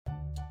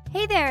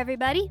Hey there,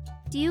 everybody!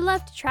 Do you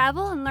love to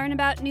travel and learn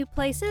about new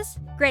places?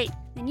 Great,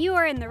 then you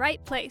are in the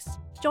right place.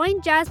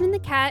 Join Jasmine the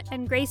cat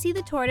and Gracie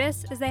the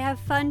tortoise as they have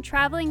fun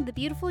traveling the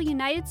beautiful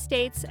United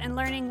States and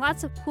learning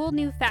lots of cool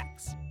new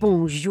facts.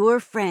 Bonjour,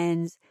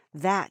 friends.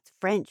 That's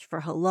French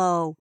for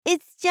hello.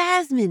 It's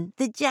Jasmine,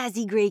 the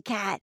jazzy gray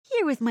cat,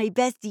 here with my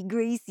bestie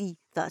Gracie,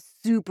 the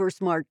super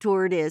smart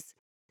tortoise.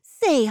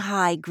 Say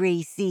hi,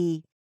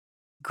 Gracie.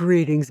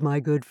 Greetings, my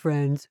good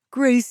friends.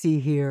 Gracie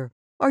here.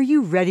 Are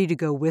you ready to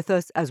go with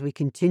us as we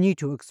continue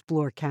to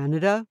explore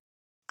Canada?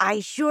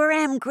 I sure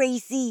am,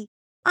 Gracie.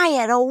 I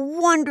had a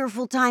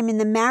wonderful time in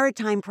the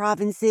Maritime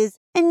provinces,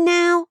 and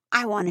now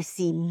I want to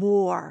see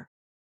more.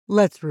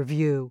 Let's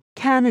review.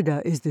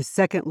 Canada is the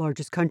second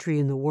largest country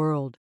in the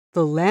world.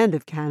 The land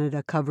of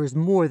Canada covers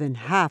more than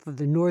half of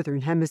the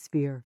northern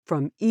hemisphere.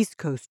 From east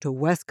coast to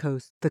west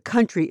coast, the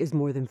country is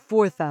more than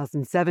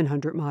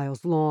 4,700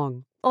 miles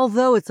long.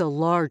 Although it's a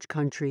large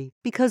country,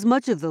 because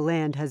much of the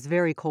land has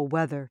very cold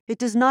weather, it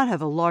does not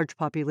have a large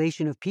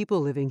population of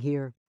people living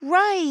here.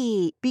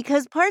 Right,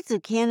 because parts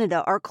of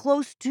Canada are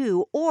close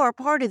to or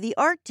part of the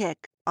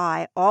Arctic.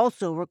 I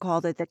also recall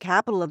that the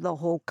capital of the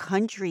whole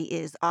country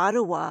is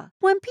Ottawa.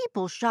 When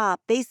people shop,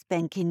 they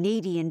spend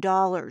Canadian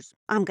dollars.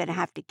 I'm going to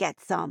have to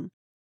get some.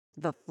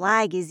 The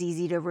flag is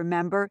easy to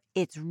remember.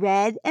 It's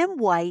red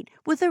and white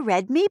with a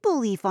red maple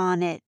leaf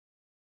on it.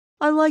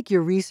 I like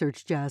your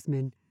research,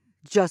 Jasmine.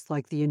 Just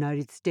like the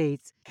United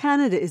States,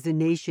 Canada is a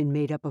nation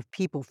made up of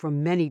people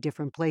from many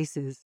different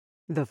places.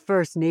 The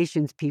First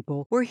Nations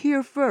people were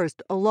here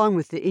first, along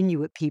with the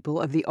Inuit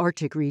people of the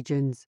Arctic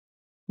regions.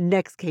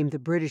 Next came the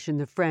British and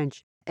the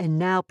French, and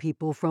now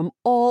people from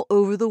all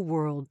over the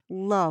world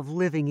love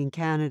living in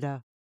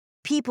Canada.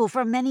 People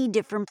from many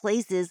different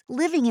places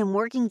living and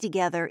working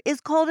together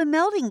is called a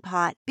melting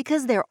pot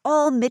because they're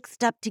all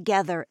mixed up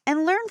together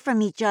and learn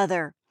from each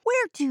other.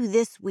 Where to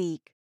this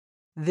week?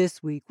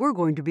 This week, we're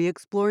going to be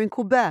exploring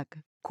Quebec.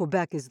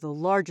 Quebec is the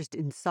largest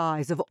in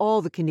size of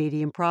all the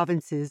Canadian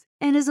provinces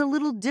and is a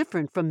little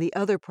different from the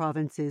other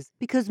provinces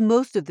because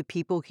most of the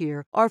people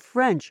here are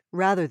French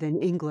rather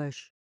than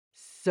English.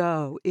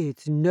 So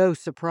it's no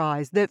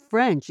surprise that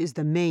French is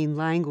the main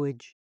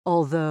language,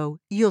 although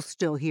you'll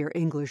still hear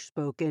English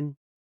spoken.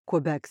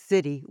 Quebec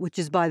City, which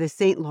is by the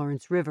St.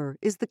 Lawrence River,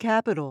 is the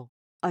capital.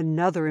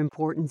 Another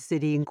important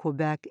city in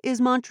Quebec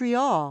is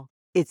Montreal.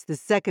 It's the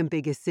second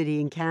biggest city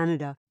in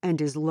Canada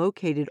and is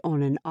located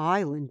on an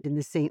island in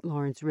the St.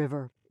 Lawrence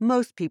River.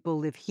 Most people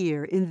live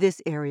here in this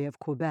area of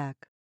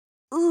Quebec.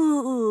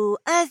 Ooh,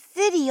 a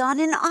city on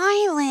an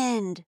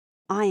island!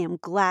 I am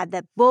glad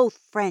that both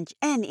French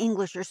and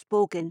English are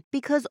spoken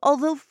because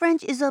although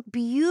French is a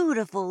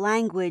beautiful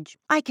language,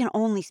 I can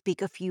only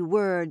speak a few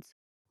words,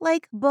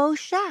 like beau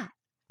chat.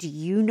 Do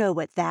you know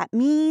what that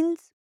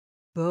means?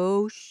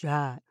 Beau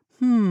chat.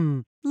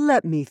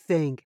 Let me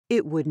think.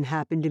 It wouldn't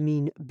happen to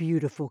mean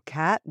beautiful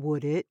cat,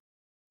 would it?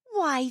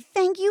 Why,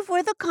 thank you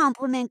for the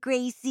compliment,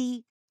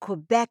 Gracie.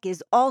 Quebec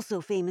is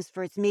also famous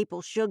for its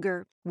maple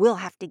sugar. We'll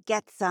have to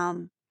get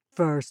some.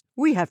 First,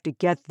 we have to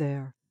get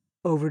there.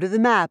 Over to the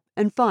map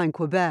and find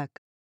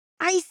Quebec.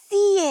 I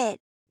see it.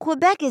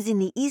 Quebec is in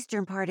the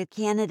eastern part of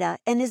Canada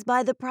and is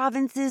by the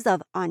provinces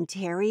of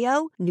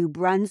Ontario, New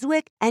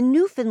Brunswick, and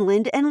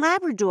Newfoundland and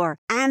Labrador,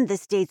 and the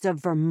states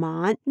of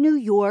Vermont, New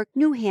York,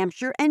 New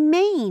Hampshire, and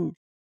Maine.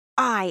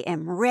 I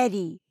am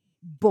ready.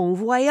 Bon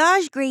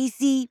voyage,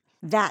 Gracie.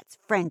 That's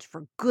French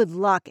for good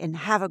luck and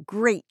have a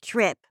great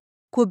trip.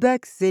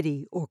 Quebec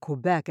City, or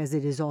Quebec as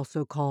it is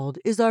also called,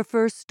 is our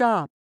first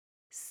stop.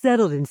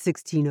 Settled in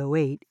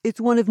 1608,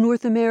 it's one of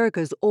North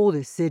America's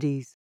oldest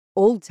cities.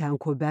 Old Town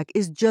Quebec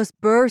is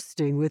just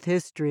bursting with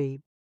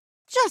history.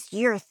 Just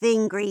your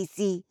thing,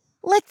 Gracie.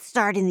 Let's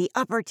start in the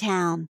upper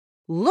town.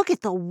 Look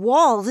at the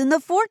walls in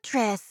the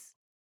fortress.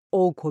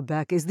 Old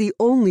Quebec is the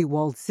only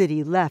walled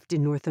city left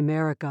in North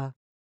America.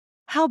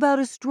 How about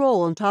a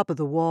stroll on top of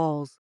the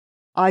walls?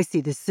 I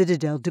see the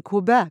Citadel de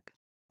Quebec.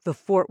 The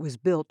fort was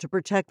built to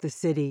protect the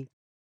city.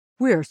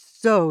 We're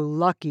so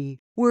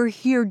lucky. We're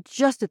here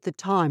just at the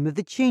time of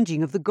the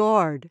changing of the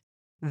guard.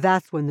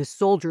 That's when the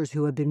soldiers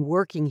who have been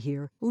working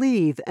here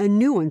leave and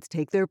new ones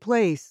take their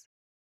place.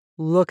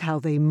 Look how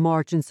they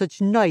march in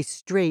such nice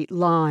straight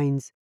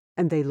lines.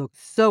 And they look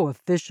so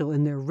official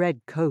in their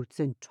red coats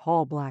and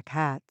tall black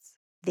hats.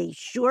 They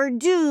sure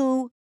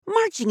do.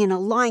 Marching in a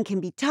line can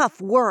be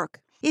tough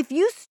work. If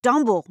you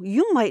stumble,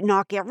 you might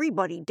knock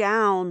everybody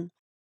down.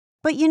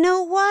 But you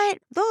know what?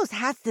 Those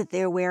hats that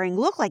they're wearing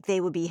look like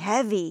they would be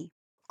heavy.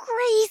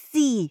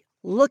 Gracie,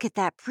 look at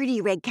that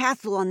pretty red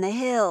castle on the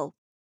hill.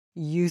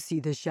 You see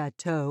the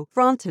Chateau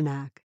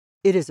Frontenac.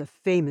 It is a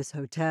famous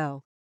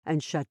hotel,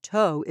 and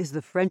chateau is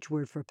the French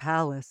word for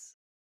palace.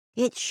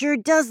 It sure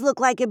does look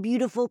like a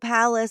beautiful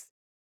palace.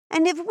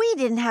 And if we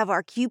didn't have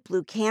our cute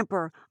blue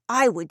camper,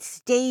 I would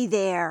stay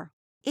there.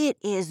 It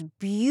is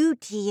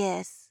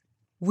beauteous.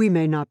 We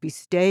may not be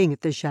staying at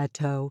the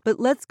chateau, but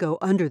let's go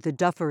under the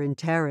Dufferin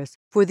Terrace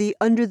for the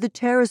Under the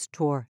Terrace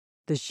tour.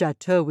 The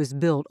chateau was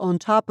built on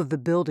top of the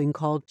building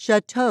called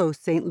Chateau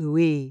St.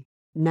 Louis.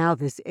 Now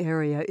this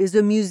area is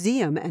a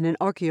museum and an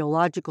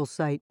archaeological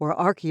site where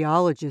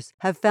archaeologists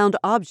have found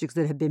objects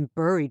that have been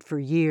buried for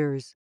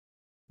years.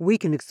 We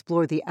can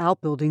explore the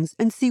outbuildings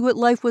and see what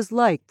life was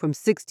like from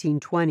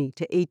 1620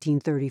 to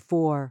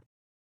 1834.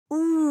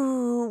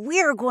 Ooh,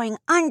 we're going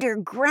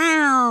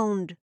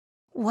underground.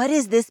 What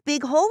is this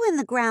big hole in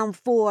the ground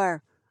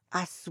for?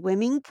 A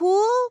swimming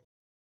pool?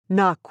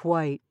 Not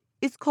quite.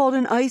 It's called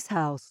an ice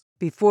house.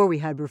 Before we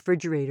had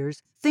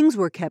refrigerators, things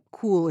were kept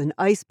cool in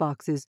ice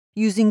boxes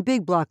using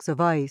big blocks of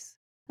ice.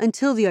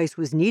 Until the ice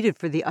was needed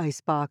for the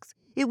ice box,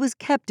 it was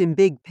kept in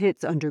big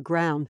pits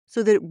underground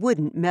so that it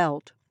wouldn't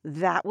melt.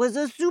 That was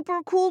a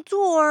super cool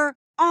tour.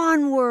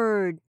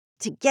 Onward!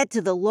 To get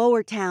to the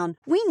lower town,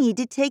 we need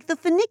to take the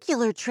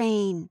funicular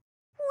train.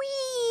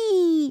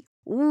 Whee!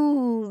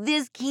 Ooh,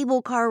 this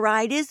cable car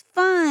ride is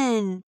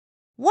fun.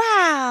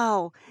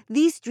 Wow!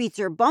 These streets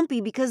are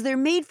bumpy because they're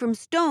made from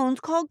stones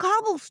called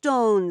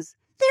cobblestones.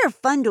 They're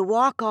fun to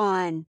walk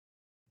on.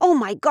 Oh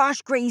my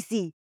gosh,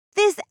 Gracie!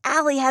 This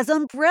alley has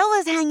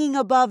umbrellas hanging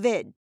above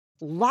it.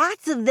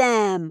 Lots of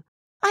them.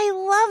 I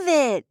love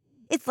it.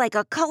 It's like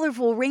a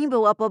colorful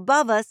rainbow up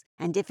above us,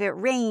 and if it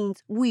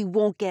rains, we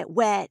won't get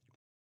wet.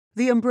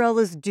 The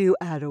umbrellas do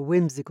add a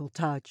whimsical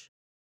touch.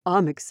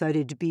 I'm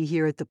excited to be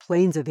here at the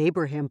Plains of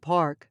Abraham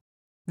Park.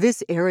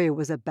 This area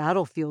was a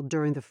battlefield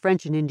during the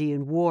French and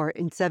Indian War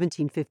in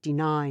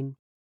 1759.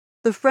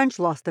 The French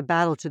lost the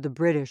battle to the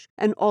British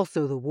and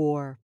also the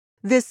war.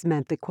 This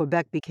meant that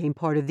Quebec became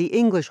part of the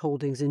English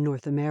holdings in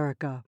North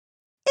America.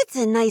 It's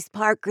a nice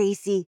park,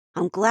 Gracie.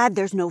 I'm glad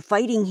there's no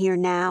fighting here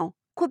now.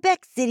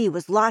 Quebec City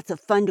was lots of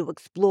fun to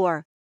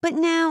explore, but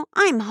now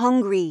I'm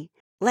hungry.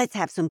 Let's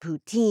have some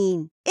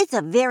poutine. It's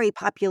a very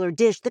popular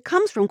dish that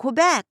comes from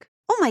Quebec.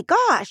 Oh my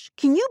gosh,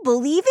 can you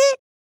believe it?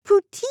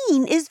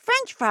 Poutine is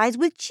French fries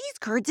with cheese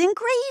curds and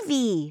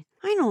gravy.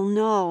 I don't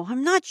know.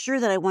 I'm not sure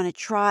that I want to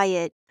try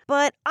it,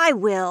 but I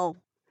will.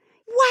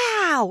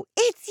 Wow,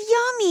 it's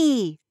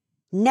yummy.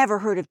 Never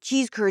heard of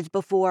cheese curds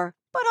before,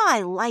 but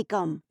I like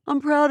 'em.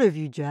 I'm proud of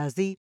you,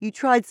 Jazzy. You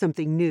tried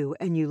something new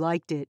and you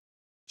liked it.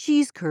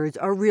 Cheese curds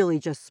are really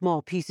just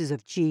small pieces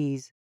of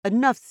cheese.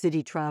 Enough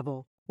city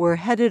travel. We're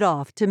headed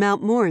off to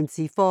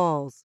Montmorency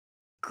Falls.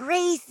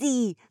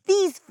 Gracie,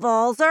 these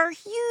falls are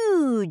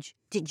huge.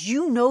 Did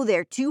you know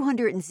they're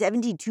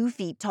 272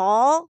 feet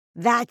tall?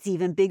 That's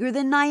even bigger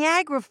than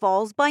Niagara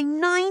Falls by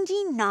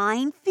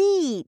 99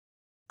 feet.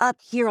 Up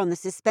here on the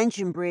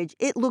suspension bridge,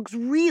 it looks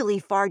really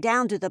far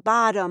down to the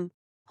bottom.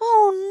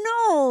 Oh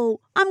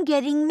no, I'm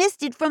getting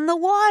misted from the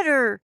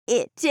water.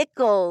 It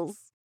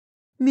tickles.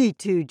 Me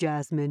too,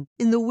 Jasmine.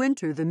 In the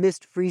winter, the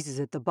mist freezes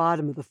at the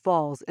bottom of the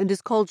falls and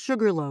is called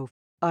Sugarloaf.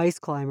 Ice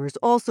climbers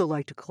also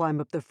like to climb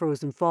up the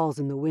frozen falls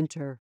in the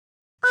winter.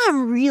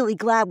 I'm really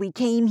glad we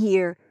came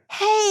here.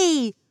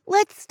 Hey,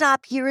 let's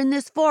stop here in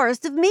this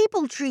forest of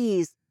maple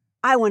trees.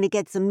 I want to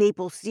get some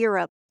maple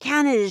syrup.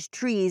 Canada's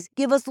trees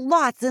give us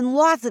lots and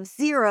lots of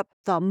syrup,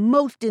 the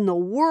most in the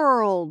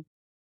world.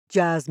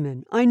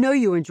 Jasmine, I know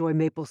you enjoy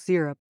maple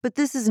syrup, but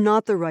this is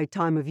not the right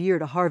time of year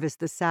to harvest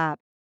the sap.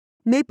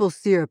 Maple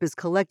syrup is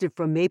collected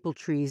from maple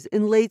trees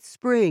in late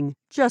spring,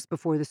 just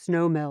before the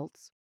snow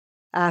melts.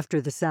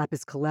 After the sap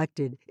is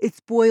collected,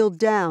 it's boiled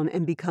down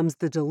and becomes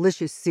the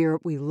delicious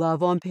syrup we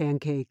love on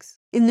pancakes.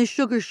 In the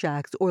sugar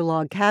shacks or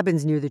log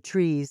cabins near the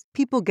trees,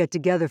 people get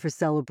together for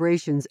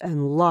celebrations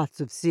and lots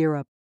of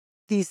syrup.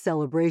 These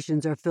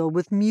celebrations are filled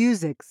with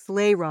music,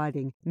 sleigh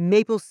riding,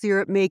 maple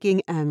syrup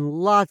making, and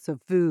lots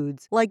of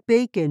foods like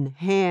bacon,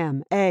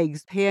 ham,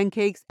 eggs,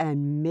 pancakes,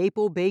 and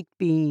maple baked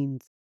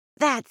beans.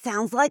 That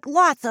sounds like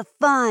lots of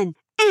fun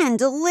and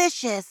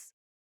delicious.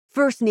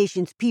 First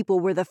Nations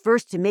people were the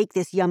first to make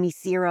this yummy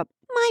syrup.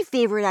 My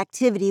favorite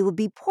activity would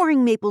be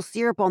pouring maple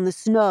syrup on the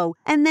snow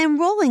and then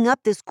rolling up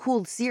this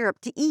cooled syrup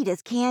to eat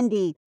as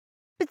candy.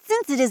 But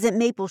since it isn't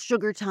maple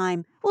sugar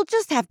time, we'll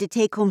just have to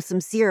take home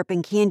some syrup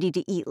and candy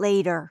to eat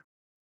later.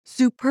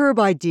 Superb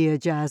idea,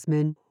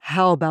 Jasmine.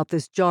 How about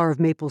this jar of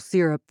maple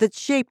syrup that's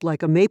shaped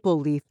like a maple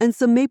leaf and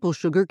some maple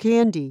sugar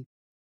candy?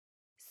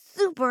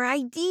 Super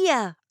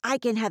idea! I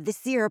can have the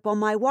syrup on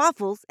my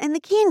waffles and the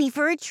candy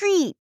for a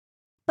treat.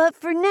 But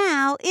for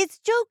now, it's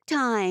joke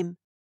time.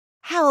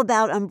 How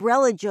about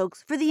umbrella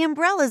jokes for the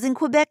umbrellas in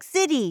Quebec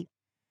City?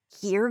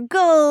 Here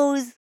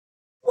goes.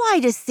 Why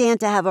does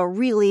Santa have a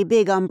really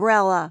big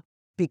umbrella?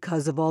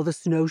 Because of all the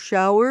snow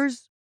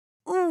showers?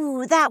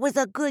 Ooh, that was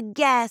a good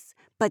guess.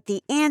 But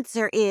the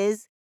answer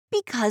is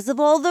because of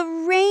all the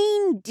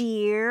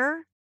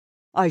reindeer.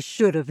 I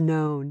should have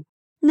known.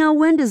 Now,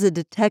 when does a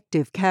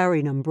detective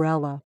carry an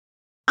umbrella?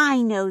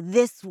 I know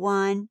this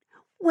one.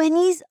 When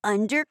he's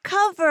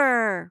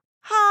undercover.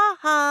 Ha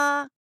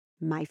ha.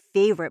 My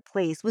favorite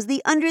place was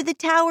the Under the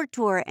Tower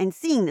tour and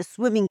seeing the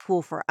swimming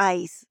pool for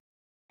ice.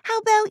 How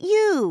about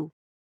you?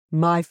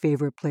 My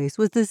favorite place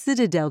was the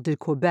Citadelle de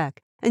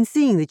Quebec and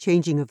seeing the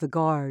changing of the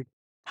guard.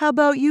 How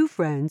about you,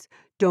 friends?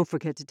 Don't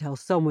forget to tell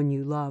someone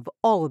you love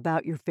all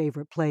about your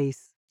favorite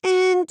place.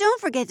 And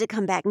don't forget to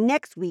come back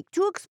next week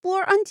to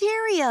explore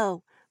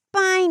Ontario.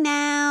 Bye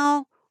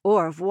now. Au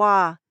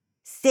revoir.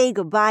 Say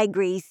goodbye,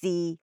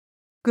 Gracie.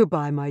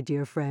 Goodbye, my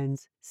dear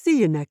friends. See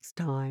you next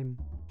time.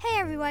 Hey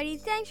everybody,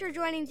 thanks for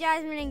joining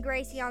Jasmine and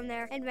Gracie on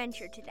their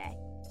adventure today.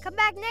 Come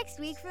back next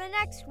week for the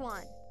next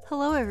one.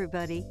 Hello,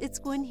 everybody. It's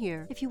Gwen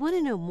here. If you want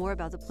to know more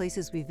about the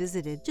places we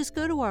visited, just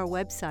go to our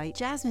website,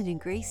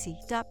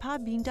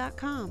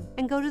 jasmineandgracie.podbean.com,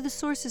 and go to the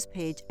sources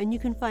page, and you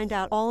can find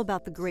out all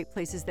about the great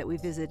places that we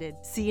visited.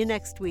 See you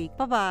next week.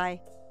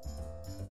 Bye-bye.